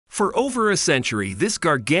For over a century, this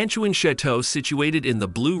gargantuan chateau situated in the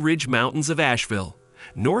Blue Ridge Mountains of Asheville,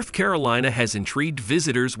 North Carolina has intrigued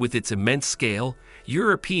visitors with its immense scale,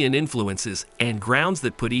 European influences, and grounds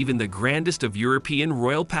that put even the grandest of European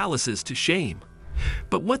royal palaces to shame.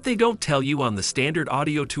 But what they don't tell you on the standard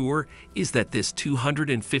audio tour is that this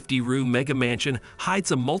 250-room mega mansion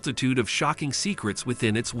hides a multitude of shocking secrets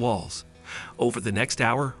within its walls. Over the next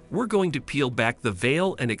hour, we're going to peel back the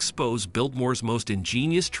veil and expose Biltmore's most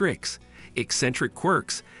ingenious tricks, eccentric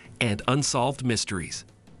quirks, and unsolved mysteries.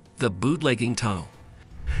 The bootlegging tunnel.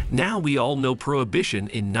 Now we all know Prohibition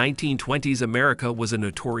in 1920s America was a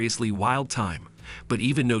notoriously wild time, but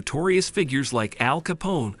even notorious figures like Al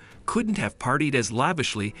Capone couldn't have partied as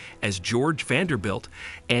lavishly as George Vanderbilt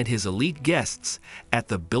and his elite guests at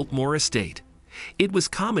the Biltmore Estate. It was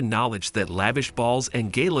common knowledge that lavish balls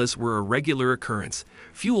and galas were a regular occurrence,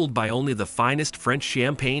 fueled by only the finest French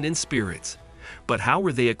champagne and spirits. But how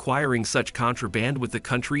were they acquiring such contraband with the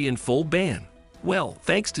country in full ban? Well,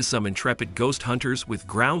 thanks to some intrepid ghost hunters with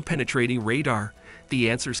ground-penetrating radar, the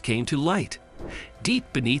answers came to light. Deep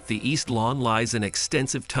beneath the East Lawn lies an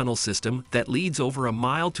extensive tunnel system that leads over a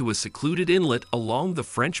mile to a secluded inlet along the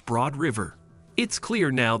French Broad River. It's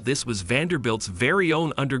clear now this was Vanderbilt's very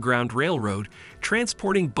own underground railroad,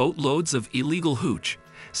 transporting boatloads of illegal hooch,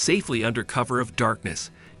 safely under cover of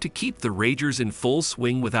darkness, to keep the ragers in full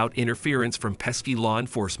swing without interference from pesky law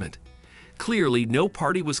enforcement. Clearly, no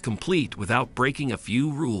party was complete without breaking a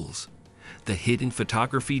few rules. The hidden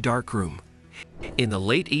photography darkroom. In the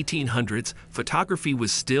late 1800s, photography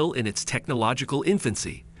was still in its technological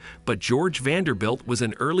infancy, but George Vanderbilt was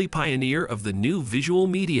an early pioneer of the new visual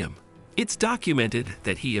medium. It's documented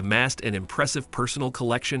that he amassed an impressive personal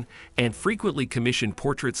collection and frequently commissioned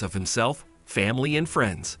portraits of himself, family, and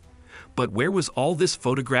friends. But where was all this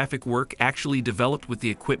photographic work actually developed with the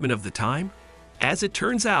equipment of the time? As it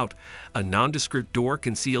turns out, a nondescript door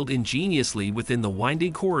concealed ingeniously within the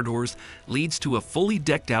winding corridors leads to a fully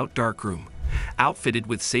decked-out darkroom, outfitted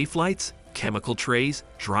with safe lights, chemical trays,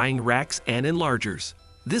 drying racks, and enlargers.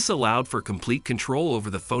 This allowed for complete control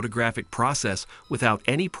over the photographic process without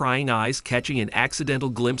any prying eyes catching an accidental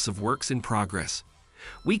glimpse of works in progress.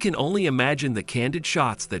 We can only imagine the candid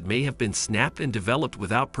shots that may have been snapped and developed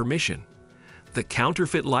without permission. The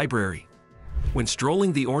counterfeit library. When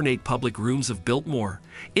strolling the ornate public rooms of Biltmore,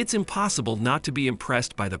 it's impossible not to be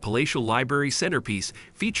impressed by the palatial library centerpiece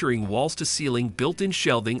featuring walls-to-ceiling built-in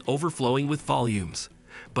shelving overflowing with volumes.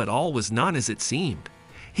 But all was not as it seemed.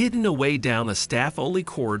 Hidden away down a staff-only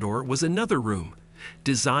corridor was another room,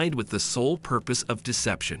 designed with the sole purpose of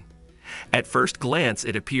deception. At first glance,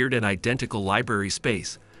 it appeared an identical library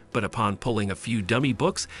space, but upon pulling a few dummy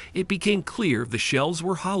books, it became clear the shelves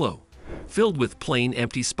were hollow, filled with plain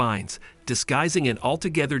empty spines, disguising an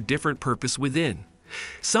altogether different purpose within.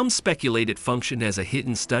 Some speculate it functioned as a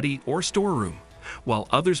hidden study or storeroom, while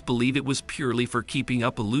others believe it was purely for keeping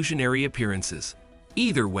up illusionary appearances.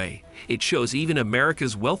 Either way, it shows even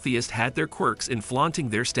America's wealthiest had their quirks in flaunting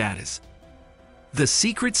their status. The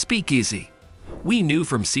secret speakeasy. We knew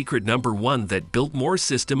from secret number 1 that Biltmore's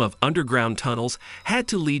system of underground tunnels had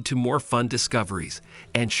to lead to more fun discoveries,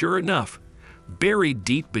 and sure enough, buried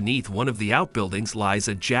deep beneath one of the outbuildings lies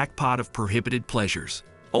a jackpot of prohibited pleasures,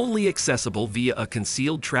 only accessible via a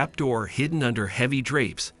concealed trapdoor hidden under heavy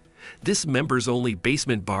drapes. This members-only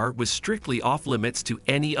basement bar was strictly off-limits to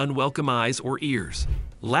any unwelcome eyes or ears.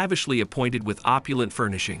 Lavishly appointed with opulent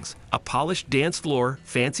furnishings, a polished dance floor,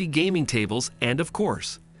 fancy gaming tables, and of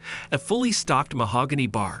course, a fully stocked mahogany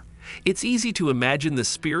bar. It's easy to imagine the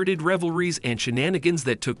spirited revelries and shenanigans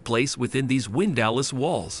that took place within these windowless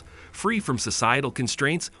walls, free from societal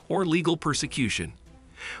constraints or legal persecution.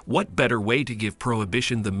 What better way to give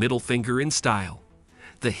Prohibition the middle finger in style?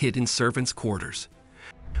 The hidden servants' quarters.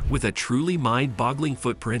 With a truly mind-boggling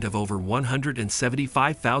footprint of over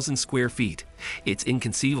 175,000 square feet, it's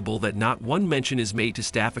inconceivable that not one mention is made to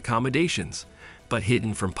staff accommodations. But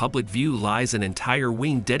hidden from public view lies an entire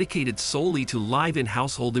wing dedicated solely to live-in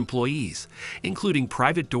household employees, including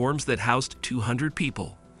private dorms that housed 200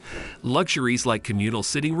 people. Luxuries like communal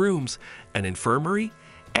sitting rooms, an infirmary,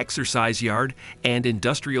 exercise yard, and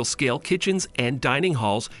industrial-scale kitchens and dining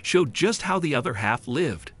halls showed just how the other half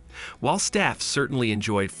lived. While staff certainly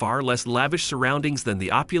enjoyed far less lavish surroundings than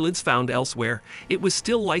the opulence found elsewhere, it was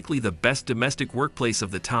still likely the best domestic workplace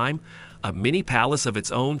of the time, a mini palace of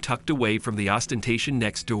its own tucked away from the ostentation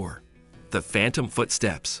next door. The phantom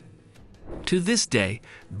footsteps. To this day,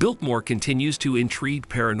 Biltmore continues to intrigue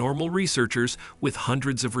paranormal researchers with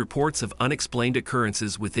hundreds of reports of unexplained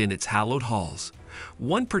occurrences within its hallowed halls.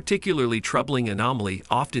 One particularly troubling anomaly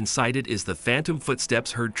often cited is the phantom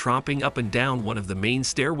footsteps heard tromping up and down one of the main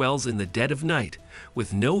stairwells in the dead of night,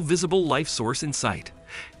 with no visible life source in sight.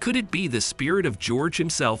 Could it be the spirit of George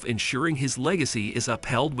himself ensuring his legacy is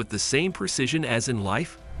upheld with the same precision as in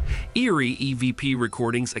life? Eerie EVP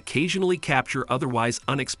recordings occasionally capture otherwise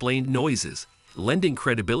unexplained noises, lending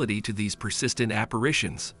credibility to these persistent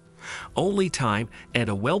apparitions. Only time and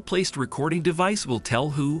a well-placed recording device will tell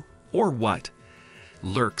who, or what,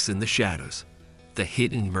 lurks in the shadows. The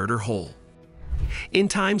hidden murder hole. In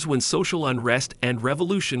times when social unrest and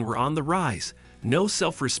revolution were on the rise, no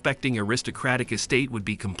self-respecting aristocratic estate would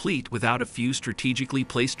be complete without a few strategically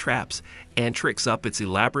placed traps and tricks up its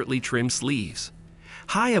elaborately trimmed sleeves.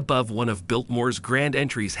 High above one of Biltmore's grand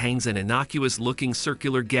entries hangs an innocuous-looking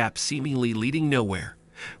circular gap seemingly leading nowhere.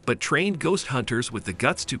 But trained ghost hunters with the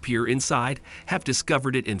guts to peer inside have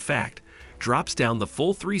discovered it, in fact, drops down the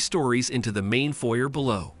full 3 stories into the main foyer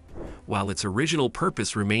below. While its original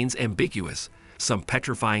purpose remains ambiguous, some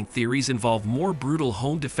petrifying theories involve more brutal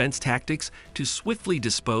home defense tactics to swiftly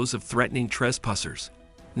dispose of threatening trespassers.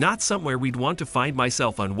 Not somewhere we'd want to find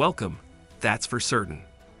myself unwelcome, that's for certain.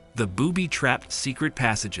 The booby-trapped secret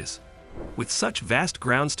passages. With such vast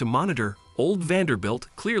grounds to monitor, old Vanderbilt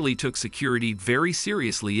clearly took security very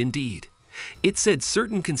seriously indeed. It said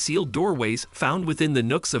certain concealed doorways found within the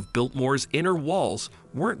nooks of Biltmore's inner walls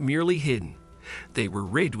weren't merely hidden. They were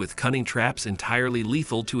rigged with cunning traps entirely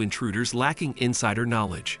lethal to intruders lacking insider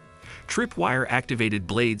knowledge. Tripwire-activated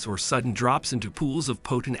blades or sudden drops into pools of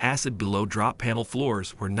potent acid below drop panel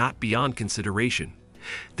floors were not beyond consideration.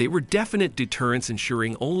 They were definite deterrents,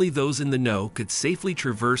 ensuring only those in the know could safely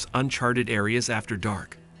traverse uncharted areas after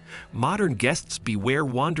dark. Modern guests beware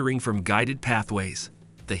wandering from guided pathways.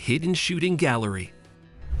 The hidden shooting gallery.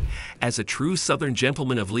 As a true Southern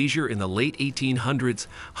gentleman of leisure in the late 1800s,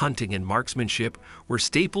 hunting and marksmanship were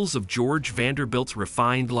staples of George Vanderbilt's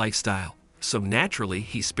refined lifestyle. So naturally,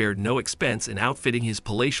 he spared no expense in outfitting his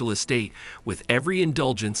palatial estate with every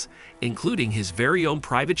indulgence, including his very own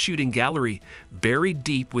private shooting gallery buried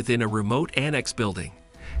deep within a remote annex building.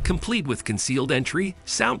 Complete with concealed entry,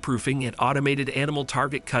 soundproofing, and automated animal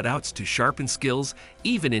target cutouts to sharpen skills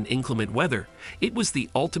even in inclement weather, it was the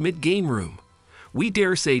ultimate game room. We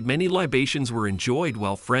dare say many libations were enjoyed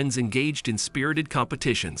while friends engaged in spirited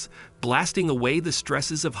competitions, blasting away the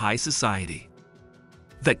stresses of high society.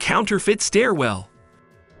 The counterfeit stairwell.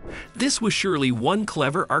 This was surely one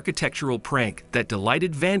clever architectural prank that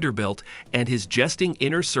delighted Vanderbilt and his jesting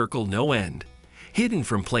inner circle no end. Hidden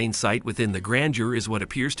from plain sight within the grandeur is what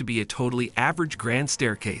appears to be a totally average grand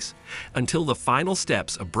staircase, until the final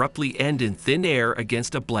steps abruptly end in thin air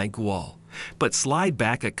against a blank wall. But slide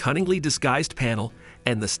back a cunningly disguised panel,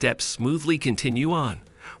 and the steps smoothly continue on,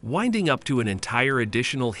 winding up to an entire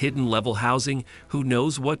additional hidden level housing who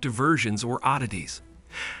knows what diversions or oddities.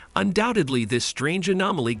 Undoubtedly, this strange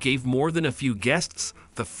anomaly gave more than a few guests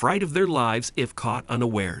the fright of their lives if caught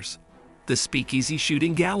unawares. The speakeasy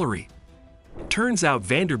shooting gallery. Turns out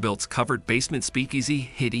Vanderbilt's covered basement speakeasy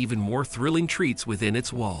hid even more thrilling treats within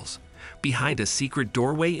its walls. Behind a secret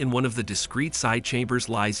doorway in one of the discreet side chambers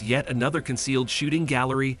lies yet another concealed shooting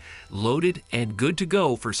gallery, loaded and good to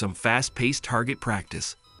go for some fast-paced target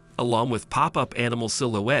practice. Along with pop-up animal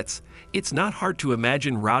silhouettes, it's not hard to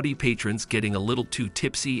imagine rowdy patrons getting a little too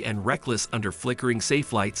tipsy and reckless under flickering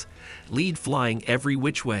safe lights, lead flying every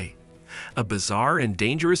which way. A bizarre and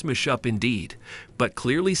dangerous mashup indeed, but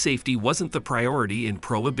clearly safety wasn't the priority in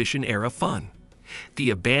Prohibition-era fun. The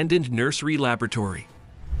abandoned nursery laboratory.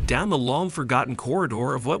 Down the long-forgotten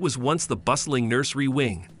corridor of what was once the bustling nursery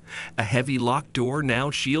wing, a heavy locked door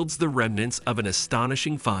now shields the remnants of an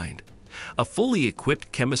astonishing find. A fully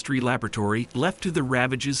equipped chemistry laboratory left to the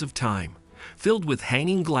ravages of time, filled with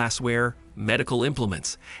hanging glassware, medical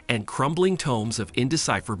implements, and crumbling tomes of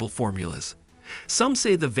indecipherable formulas. Some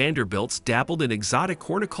say the Vanderbilts dabbled in exotic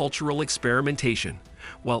horticultural experimentation,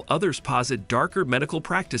 while others posit darker medical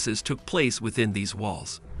practices took place within these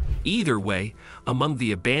walls. Either way, among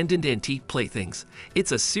the abandoned antique playthings,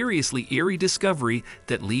 it's a seriously eerie discovery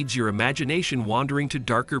that leaves your imagination wandering to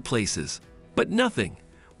darker places. But nothing,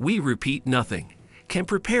 we repeat nothing, can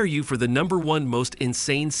prepare you for the #1 most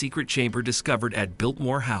insane secret chamber discovered at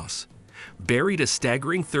Biltmore House. Buried a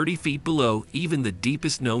staggering 30 feet below even the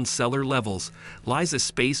deepest known cellar levels lies a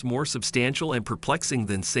space more substantial and perplexing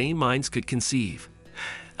than sane minds could conceive.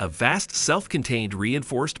 A vast self-contained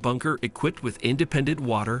reinforced bunker equipped with independent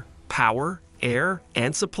water, power, air,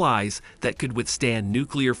 and supplies that could withstand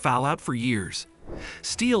nuclear fallout for years.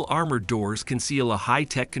 Steel armored doors conceal a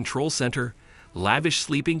high-tech control center, lavish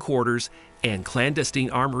sleeping quarters, and clandestine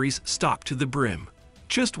armories stocked to the brim.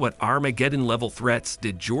 Just what Armageddon-level threats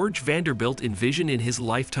did George Vanderbilt envision in his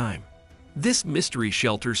lifetime? This mystery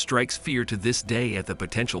shelter strikes fear to this day at the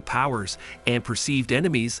potential powers and perceived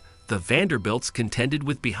enemies the Vanderbilts contended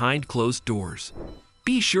with behind closed doors.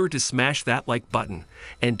 Be sure to smash that like button,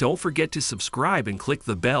 and don't forget to subscribe and click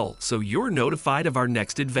the bell so you're notified of our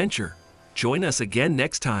next adventure. Join us again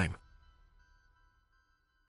next time.